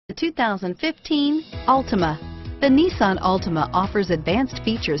The 2015 Altima. The Nissan Altima offers advanced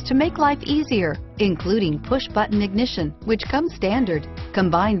features to make life easier, including push-button ignition, which comes standard.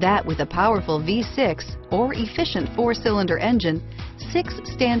 Combine that with a powerful V6 or efficient 4-cylinder engine, 6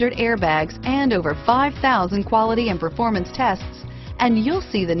 standard airbags, and over 5,000 quality and performance tests, and you'll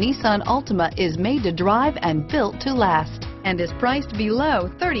see the Nissan Altima is made to drive and built to last, and is priced below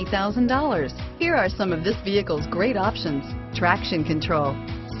 $30,000. Here are some of this vehicle's great options: traction control,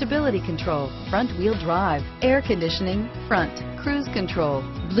 stability control, front-wheel drive, air conditioning, front, cruise control,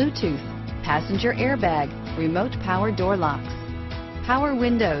 Bluetooth, passenger airbag, remote power door locks, power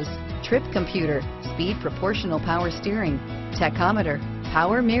windows, trip computer, speed proportional power steering, tachometer,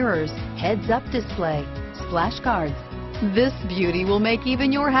 power mirrors, heads-up display, splash guards. This beauty will make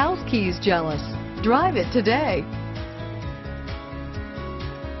even your house keys jealous. Drive it today.